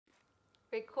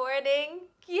Recording.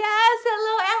 Yes,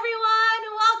 hello everyone!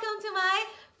 Welcome to my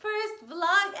first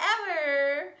vlog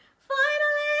ever!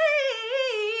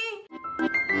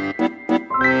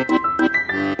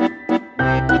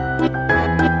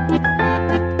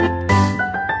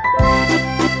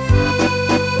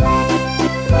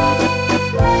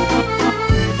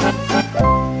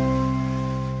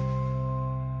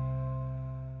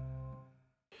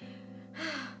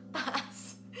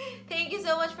 Thank you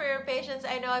so much for your patience.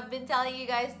 I know I've been telling you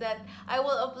guys that I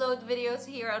will upload videos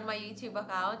here on my YouTube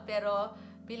account, pero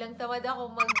bilang tamad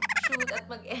ako mag-shoot at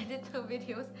mag-edit ng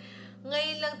videos,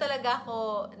 ngayon lang talaga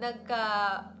ako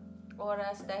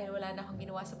nagka-oras dahil wala na akong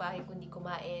ginawa sa bahay kundi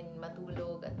kumain,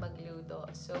 matulog at magluto.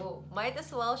 So, might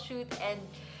as well shoot and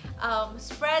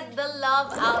spread the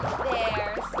love out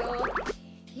there. So,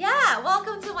 yeah,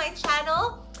 welcome to my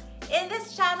channel. In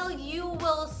this channel, you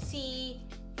will see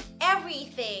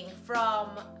everything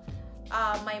from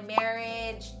my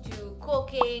marriage to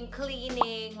cooking,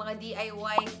 cleaning, mga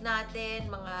DIYs natin,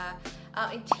 mga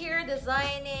interior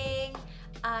designing,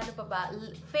 ano pa ba?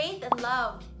 Faith and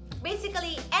love.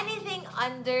 Basically, anything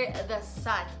under the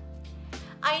sun.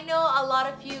 I know a lot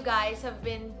of you guys have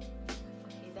been...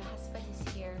 Okay, the husband is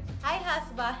here. Hi,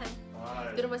 husband!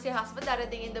 Hi. Doon naman si husband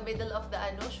darating in the middle of the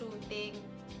shooting.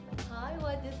 Hi,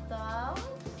 what is that?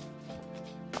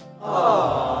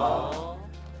 Aww.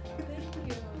 Thank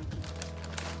you.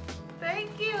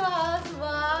 Thank you,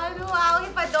 husband. Wow,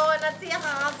 ipa-donut si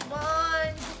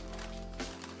husband.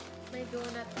 May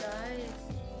donut, guys.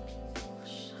 Oh,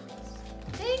 shucks.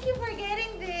 Thank you for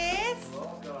getting this.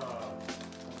 Welcome.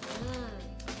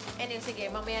 Anyway, sige,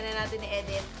 mamaya na natin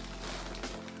i-edit.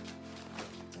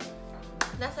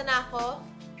 Nasaan na ako?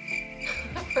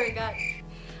 I forgot.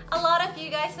 A lot of you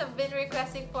guys have been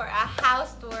requesting for a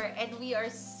house tour and we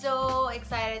are so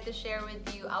excited to share with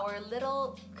you our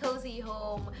little cozy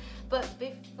home. But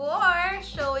before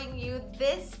showing you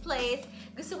this place,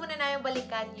 gusto muna namin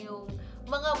balikan yung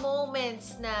mga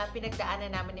moments na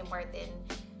pinagdaanan namin ni Martin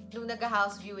nung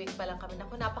nag-house viewing pa lang kami.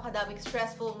 Naku, napakadaming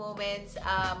stressful moments.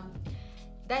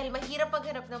 Dahil mahirap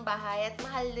maghanap ng bahay at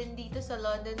mahal din dito sa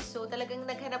London. So talagang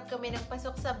naghanap kami ng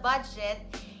pasok sa budget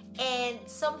and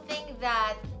something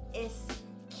that is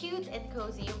cute and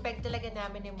cozy. Yung peg talaga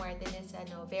namin ni Martin is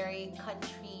very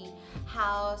country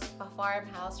house,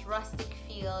 pa-farmhouse, rustic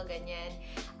feel, ganyan.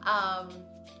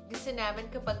 Gusto namin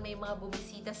kapag may mga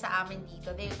bumisita sa amin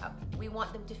dito, we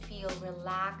want them to feel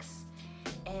relaxed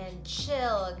and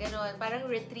chill, gano'n. Parang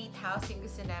retreat house yung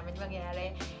gusto namin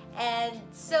mangyari. And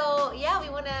so, yeah,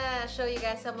 we wanna show you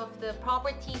guys some of the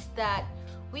properties that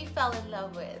we fell in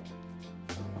love with.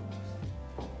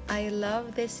 I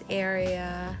love this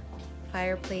area,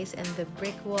 fireplace and the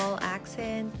brick wall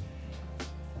accent.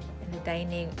 And the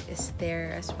dining is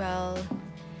there as well.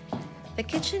 The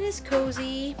kitchen is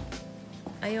cozy.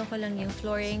 Ayoko lang yung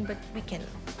flooring, but we can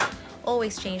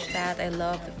always change that. I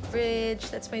love the fridge.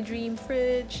 That's my dream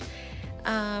fridge.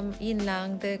 Yun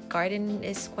lang, the garden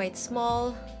is quite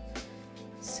small,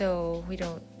 so we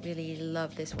don't really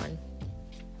love this one.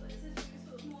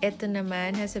 Ito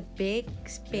naman has a big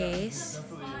space.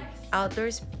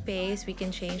 Outdoor space, we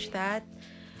can change that.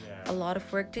 A lot of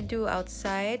work to do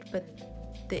outside, but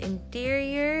the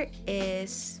interior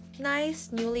is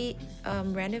nice, newly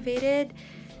renovated.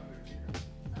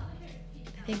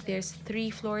 I think there's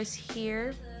 3 floors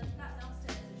here.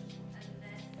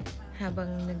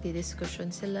 Habang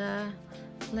nagdidiskusyon sila,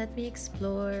 let me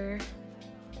explore.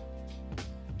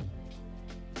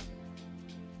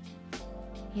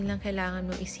 Yun lang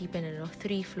kailangan mong isipin,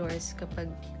 3 floors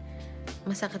kapag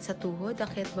masakit sa tuhod,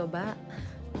 akyat baba.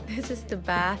 This is the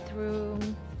bathroom.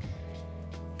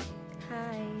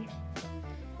 Hi.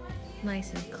 Nice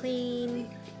and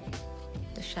clean.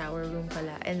 The shower room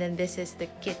pala. And then this is the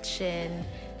kitchen.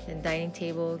 The dining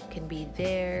table can be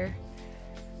there.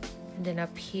 And then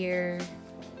up here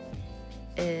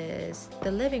is the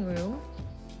living room,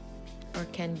 or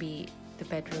can be the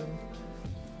bedroom.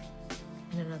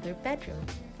 And another bedroom.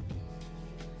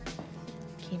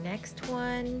 Okay, next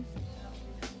one.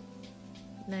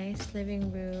 Nice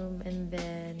living room, and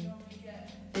then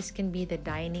this can be the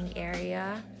dining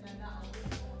area.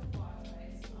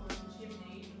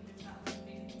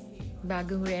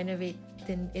 Bagong renovate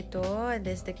din ito.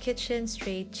 There's the kitchen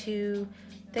straight to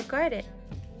the garden.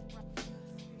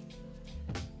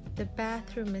 The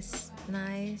bathroom is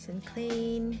nice and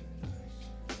clean,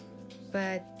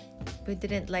 but we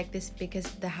didn't like this because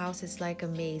the house is like a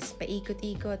maze.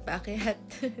 Paikot-ikot, paakyat.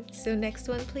 So next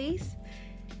one, please.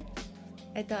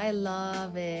 Ito, I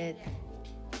love it.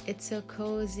 It's so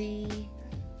cozy.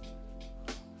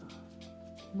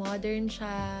 Modern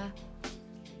siya.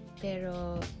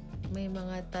 Pero may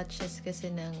mga touches kasi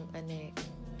ng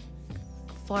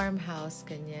farmhouse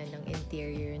kanya ng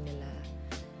interior nila.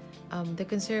 The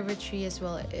conservatory as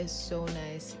well is so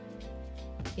nice.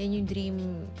 Yan yung dream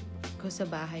ko sa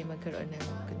bahay, magkaroon ng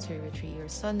conservatory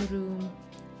or sunroom.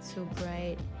 So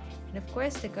bright. And of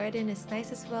course, the garden is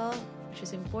nice as well, which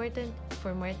is important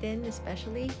for Martin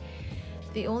especially.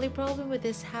 The only problem with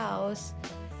this house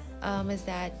is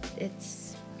that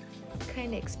it's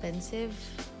kind of expensive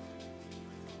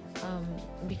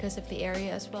because of the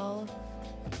area as well.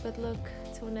 But look,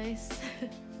 it's so nice.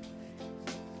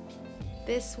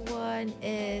 This one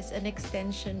is an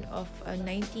extension of a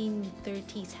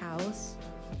 1930s house.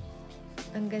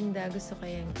 Ang ganda, gusto ko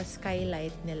yung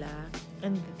pa-skylight nila.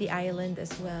 And the island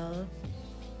as well.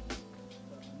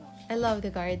 I love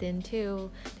the garden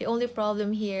too. The only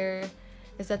problem here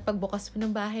is that pagbukas mo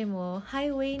ng bahay mo,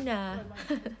 highway na.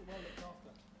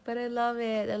 But I love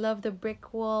it. I love the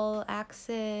brick wall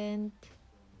accent.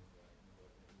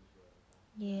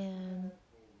 Yeah.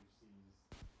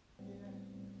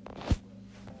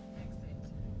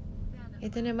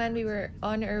 Ito naman, we were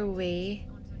on our way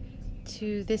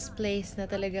to this place na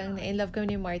talagang na-in-love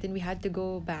kami ni Martin. We had to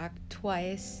go back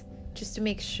twice just to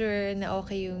make sure na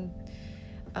okay yung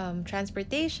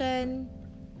transportation.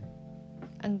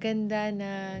 Ang ganda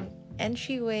ng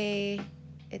entryway.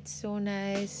 It's so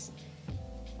nice.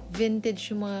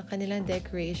 Vintage yung mga kanilang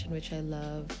decoration, which I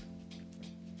love.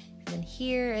 And then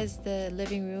here is the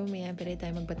living room. Ayan, pwede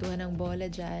tayo magbatuhan ng bola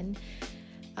dyan.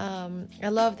 I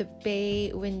love the bay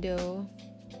window.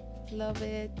 Love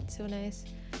it. So nice.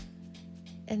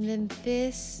 And then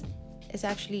this is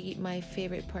actually my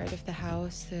favorite part of the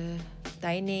house. The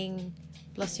dining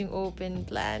plus yung open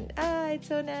plan. It's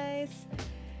so nice.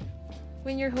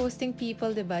 When you're hosting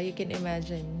people, diba, you can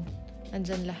imagine.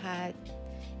 Andyan lahat.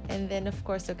 And then, of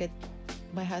course, look at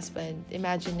my husband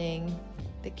imagining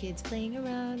the kids playing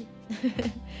around.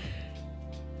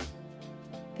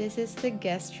 This is the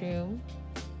guest room.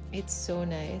 It's so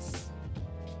nice.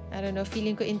 I don't know,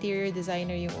 feeling ko interior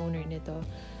designer yung owner nito.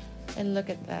 And look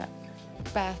at that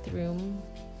bathroom.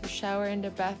 The shower and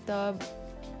the bathtub.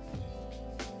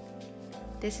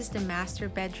 This is the master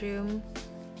bedroom.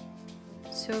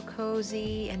 So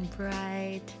cozy and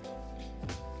bright.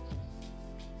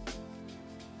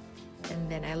 And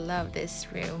then I love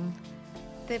this room.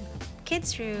 The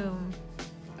kids' room.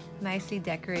 Nicely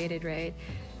decorated, right?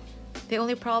 The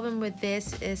only problem with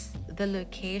this is the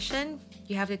location.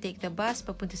 You have to take the bus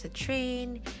papunta sa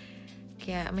train.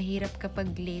 Kaya mahirap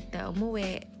kapag late na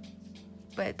umuwi.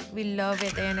 But we love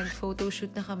it. Ayan,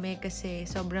 nag-photoshoot na kami kasi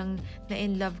sobrang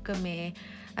na-in-love kami.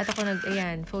 At ako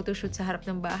photoshoot sa harap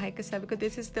ng bahay kasi sabi ko,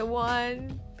 this is the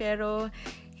one. Pero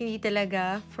hindi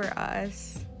talaga for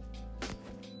us.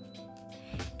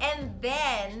 And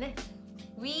then,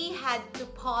 we had to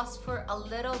pause for a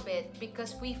little bit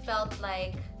because we felt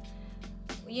like,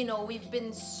 you know, we've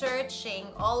been searching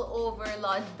all over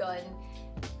London.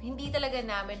 Hindi talaga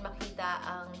namin makita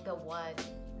ang the one.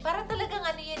 Para talagang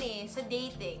yun sa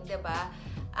dating, diba?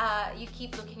 You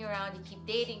keep looking around, you keep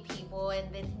dating people, and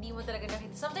then hindi mo talaga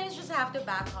nakita. Sometimes you just have to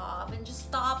back off and just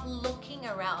stop looking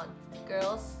around.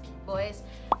 Girls, boys,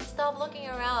 stop looking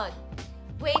around.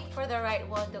 Wait for the right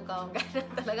one to come. Ganun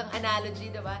talagang analogy,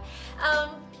 diba?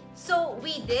 So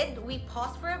we did. We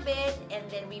paused for a bit, and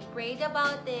then we prayed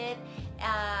about it.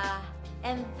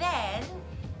 And then,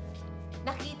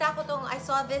 I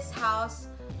saw this house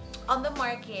on the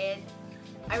market.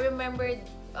 I remembered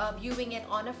viewing it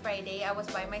on a Friday. I was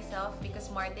by myself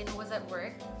because Martin was at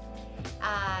work.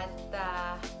 At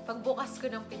pagbukas ko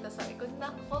ng pinto, sabi ko,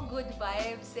 nako, good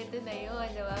vibes. Ito na yun,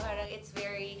 diba? Parang it's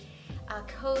very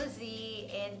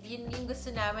cozy, and yun yung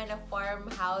gusto namin, a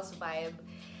farmhouse vibe.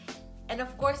 And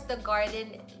of course, the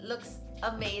garden looks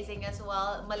amazing as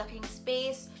well. Malaking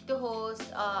space to host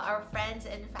our friends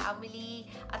and family.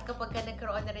 At kapag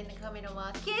nagkaroon na rin kami ng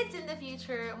mga kids in the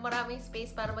future, maraming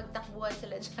space para magtakbuhan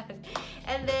sila dyan.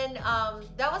 And then,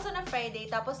 that was on a Friday.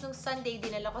 Tapos nung Sunday,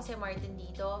 dinala ko si Martin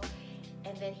dito.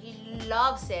 And then, he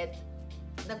loves it.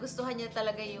 Nagustuhan niya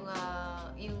talaga yung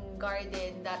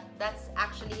garden. That's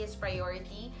actually his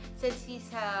priority. Since he's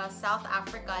South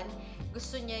African,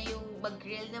 gusto niya yung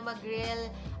mag-grill na mag-grill.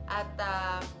 At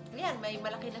yan, may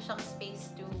malaki na siyang space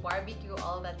to barbecue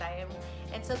all the time.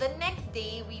 And so the next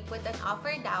day, we put an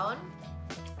offer down.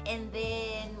 And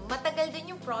then, matagal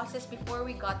din yung process before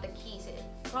we got the keys. It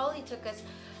probably took us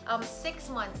 6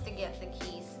 months to get the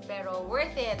keys. Pero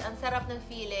worth it. Ang sarap ng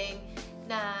feeling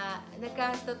na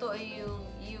nagkatotoo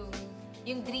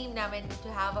yung dream namin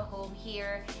to have a home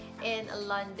here in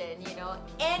London, you know.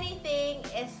 Anything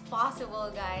is possible,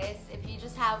 guys, if you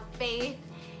just have faith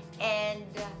and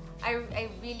I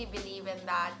really believe in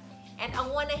that. And I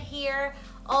want to hear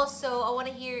also, I want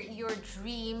to hear your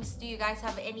dreams. Do you guys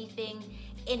have anything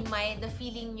in mind, the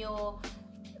feeling nyo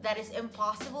that is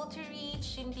impossible to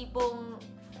reach? Yung tipong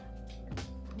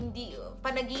hindi,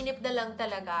 panaginip na lang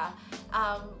talaga.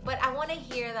 But I want to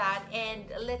hear that, and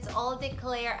let's all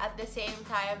declare at the same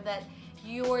time that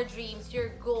your dreams,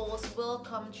 your goals will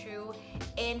come true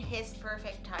in His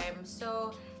perfect time.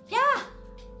 So, yeah!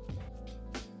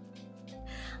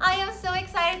 I am so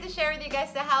excited to share with you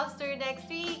guys the house tour next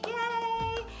week.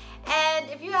 Yay! And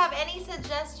if you have any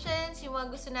suggestions, yung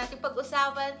mga gusto natin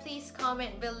pag-usapan, please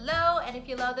comment below. And if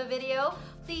you love the video,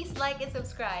 please like and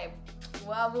subscribe.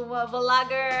 Wow,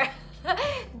 vlogger!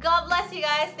 God bless you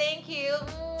guys. Thank you.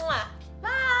 Mwah.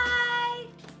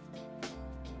 Bye!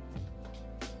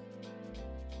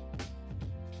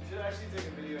 You should actually take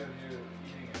a video of you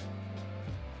eating it.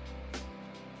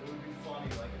 It would be funny,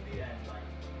 like at the end.